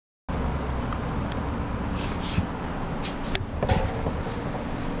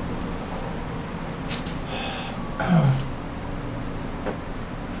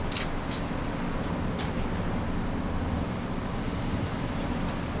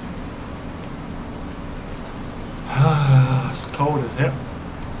It's cold as hell.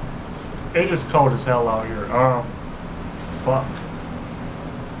 It is cold as hell out here. Fuck.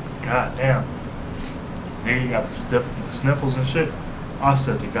 God damn. Then you got the sniffles and shit. I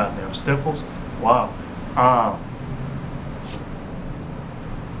said the goddamn sniffles. Wow.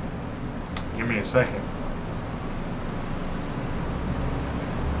 Give me a second.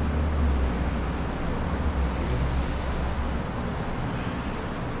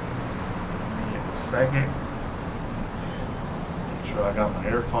 Second. Make sure I got my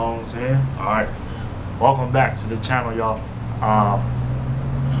earphones in. Alright. Welcome back to the channel, y'all.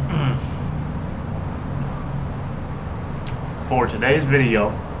 For today's video,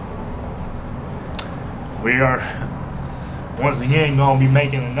 we are once again gonna be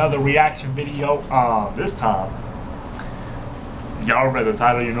making another reaction video. This time, y'all read the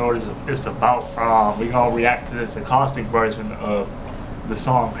title, you know what it's about. We gonna react to this acoustic version of the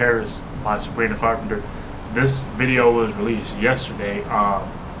song Paris by Sabrina Carpenter. This video was released yesterday.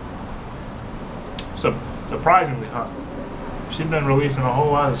 Surprisingly, she's been releasing a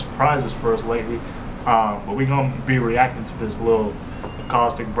whole lot of surprises for us lately. But we're gonna be reacting to this little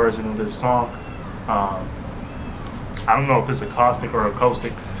acoustic version of this song. I don't know if it's acoustic or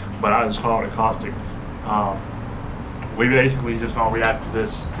acoustic, but I just call it acoustic. We basically just gonna react to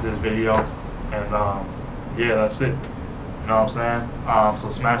this video, and yeah, that's it. You know what I'm saying? So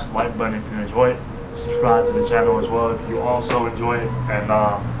smash the like button if you enjoy it. Subscribe to the channel as well if you also enjoy it. And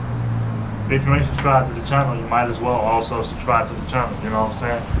if you ain't subscribed to the channel, you might as well also subscribe to the channel. You know what I'm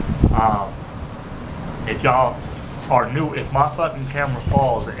saying? If y'all are new, if my fucking camera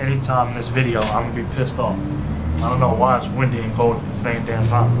falls at any time in this video, I'm gonna be pissed off. I don't know why it's windy and cold at the same damn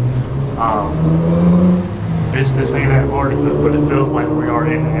time. Bitch, this ain't Antarctica, but it feels like we are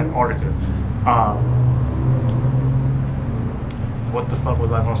in Antarctica. What the fuck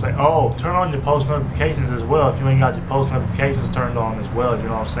was I gonna say? Oh, turn on your post notifications as well. If you ain't got your post notifications turned on as well, you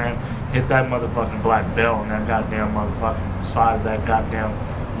know what I'm saying? Hit that motherfucking black bell on that goddamn motherfucking side of that goddamn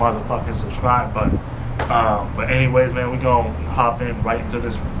motherfucking subscribe button. But anyways, man, we gonna hop in right into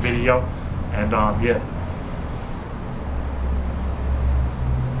this video, and yeah.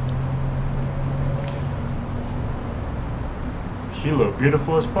 She look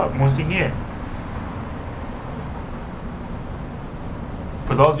beautiful as fuck once again.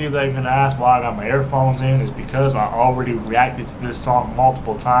 For those of you that are gonna ask why I got my earphones in, is because I already reacted to this song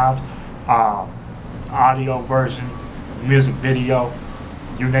multiple times. Audio version, music video,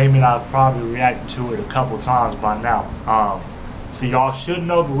 you name it, I've probably reacted to it a couple times by now. So y'all should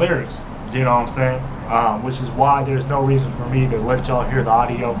know the lyrics, you know what I'm saying? Which is why there's no reason for me to let y'all hear the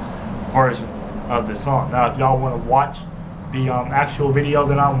audio version of the song. Now, if y'all want to watch the actual video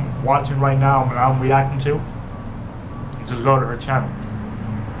that I'm watching right now and I'm reacting to, just go to her channel.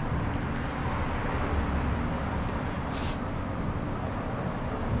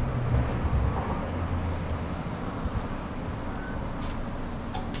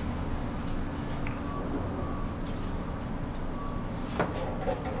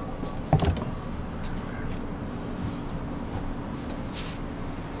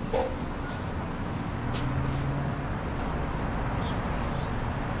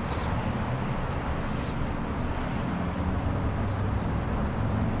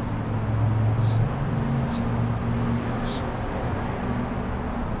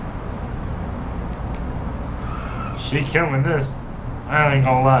 She killing this. I ain't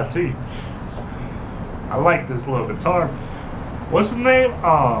gonna lie to you. I like this little guitar. What's his name?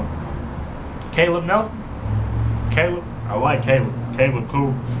 Caleb Nelson? Caleb? I like Caleb. Caleb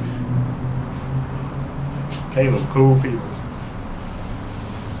cool. Caleb cool peoples.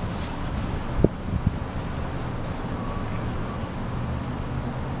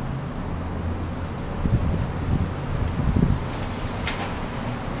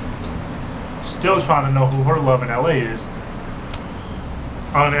 Still trying to know who her love in LA is.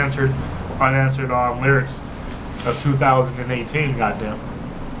 Unanswered lyrics of 2018, goddamn.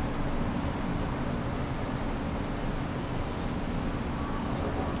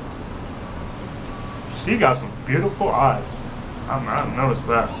 She got some beautiful eyes. I noticed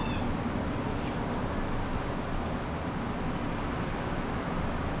that.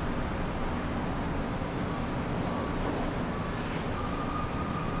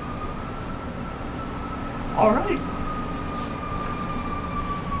 All right.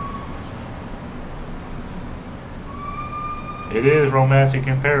 It is romantic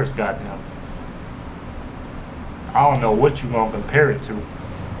in Paris, goddamn. I don't know what you gonna compare it to.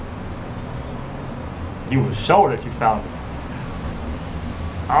 You were sure that you found it.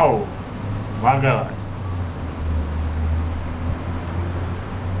 Oh, my God.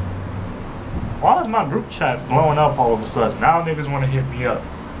 Why is my group chat blowing up all of a sudden? Now niggas want to hit me up.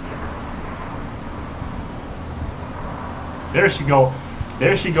 There she go.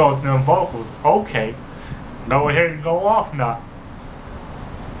 There she goes with them vocals. Okay. Go ahead and go off now.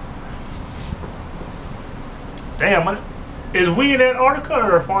 Damn, is we in Antarctica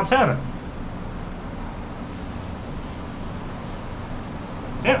or Fontana?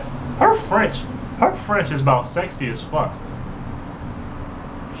 Yeah, her French is about sexy as fuck.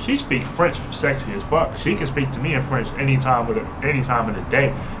 She speaks French sexy as fuck. She can speak to me in French any time of the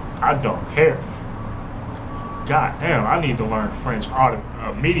day. I don't care. God damn, I need to learn French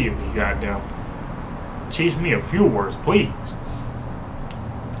immediately, goddamn. Teach me a few words, please.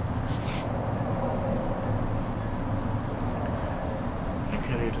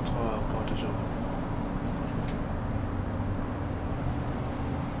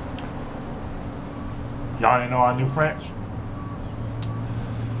 Y'all didn't know I knew French?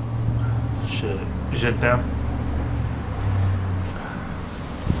 Shit. Jesten.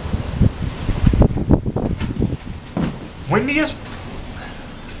 Wendy is...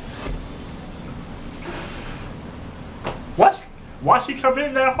 What? Why she come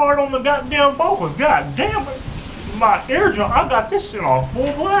in that hard on the goddamn vocals? God damn it. My eardrum, I got this shit on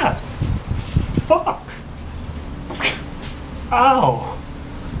full blast. Fuck. Ow.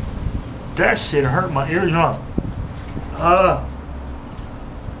 That shit hurt my eardrum.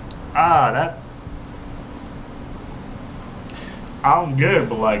 That... I'm good,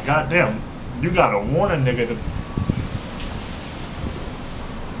 but like, goddamn, you gotta warn a nigga to...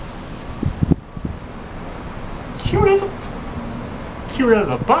 Cute as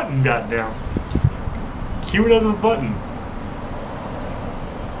a button, goddamn. Cute as a button.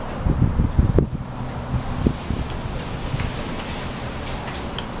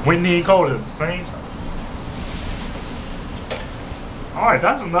 Whitney and Cole at the same time. Alright,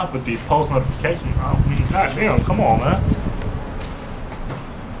 that's enough with these post notifications. Goddamn, come on, man.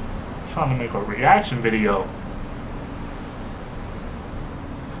 I'm trying to make a reaction video.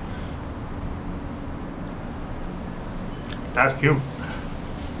 That's cute.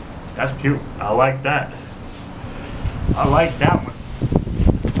 That's cute. I like that. I like that one.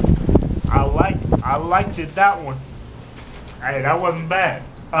 I liked it, that one. Hey, that wasn't bad.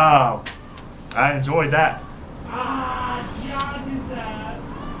 I enjoyed that.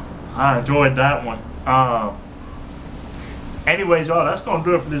 I enjoyed that one. Anyways, y'all, that's gonna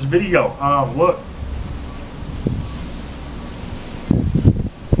do it for this video. Look.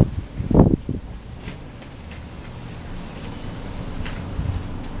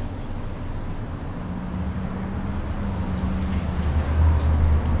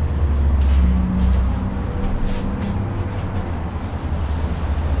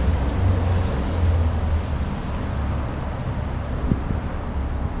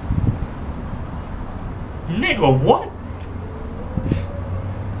 Nigga, what?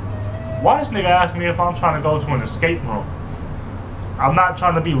 Why this nigga ask me if I'm trying to go to an escape room? I'm not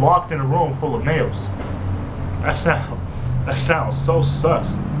trying to be locked in a room full of males. That sounds so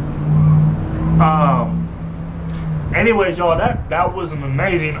sus. Anyways, y'all, that was an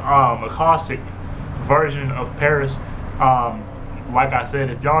amazing acoustic version of Paris. Like I said,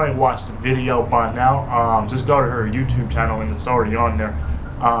 if y'all ain't watched the video by now, just go to her YouTube channel and it's already on there.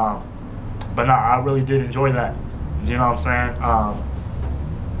 But nah, I really did enjoy that. You know what I'm saying?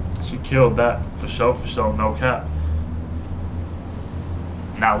 She killed that for sure, no cap.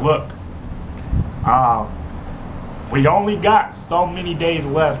 Now look, we only got so many days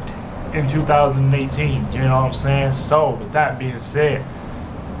left in 2018. You know what I'm saying? So with that being said,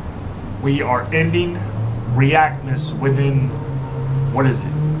 we are ending Reactmas within, what is it?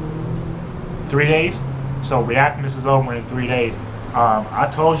 3 days? So Reactmas is over in 3 days. I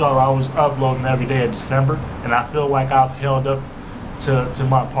told y'all I was uploading every day of December, and I feel like I've held up to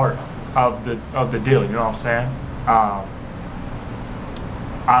my part of the deal. You know what I'm saying?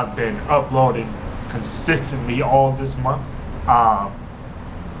 I've been uploading consistently all this month.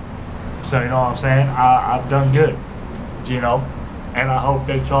 So you know what I'm saying? I've done good, you know, and I hope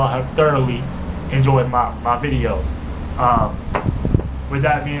that y'all have thoroughly enjoyed my videos. With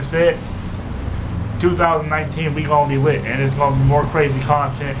that being said, 2019 we gonna be lit, and it's gonna be more crazy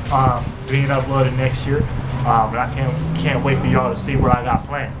content being uploaded next year. And I can't wait for y'all to see what I got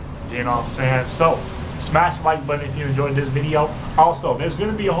planned. You know what I'm saying? So smash the like button if you enjoyed this video. Also, there's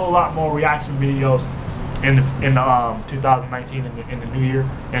gonna be a whole lot more reaction videos in the 2019 in the new year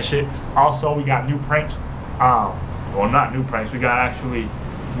and shit. Also, we got new pranks. Well, not new pranks. We got actually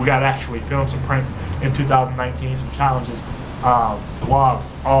film some pranks in 2019, some challenges,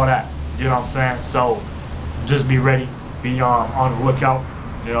 vlogs, all that. You know what I'm saying? So just be ready, be on the lookout.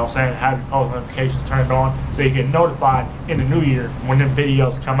 You know what I'm saying? Have your post notifications turned on so you get notified in the new year when them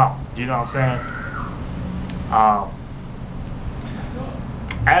videos come out. You know what I'm saying?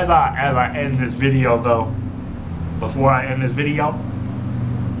 As I end this video though, before I end this video,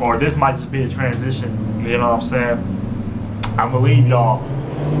 or this might just be a transition, you know what I'm saying? I'm gonna leave y'all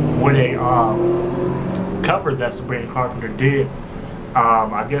with a cover that Sabrina Carpenter did,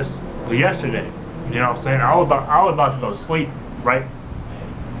 I guess yesterday. You know what I'm saying? I was about to go to sleep, right?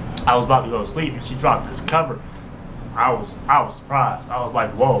 I was about to go to sleep and she dropped this cover. I was surprised. I was like,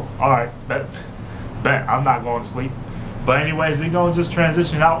 whoa, alright, bet I'm not going to sleep. But anyways, we're gonna just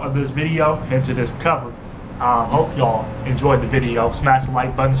transition out of this video into this cover. Hope y'all enjoyed the video. Smash the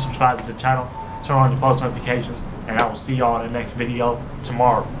like button, subscribe to the channel, turn on your post notifications, and I will see y'all in the next video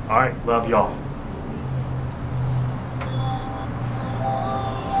tomorrow. Alright, love y'all.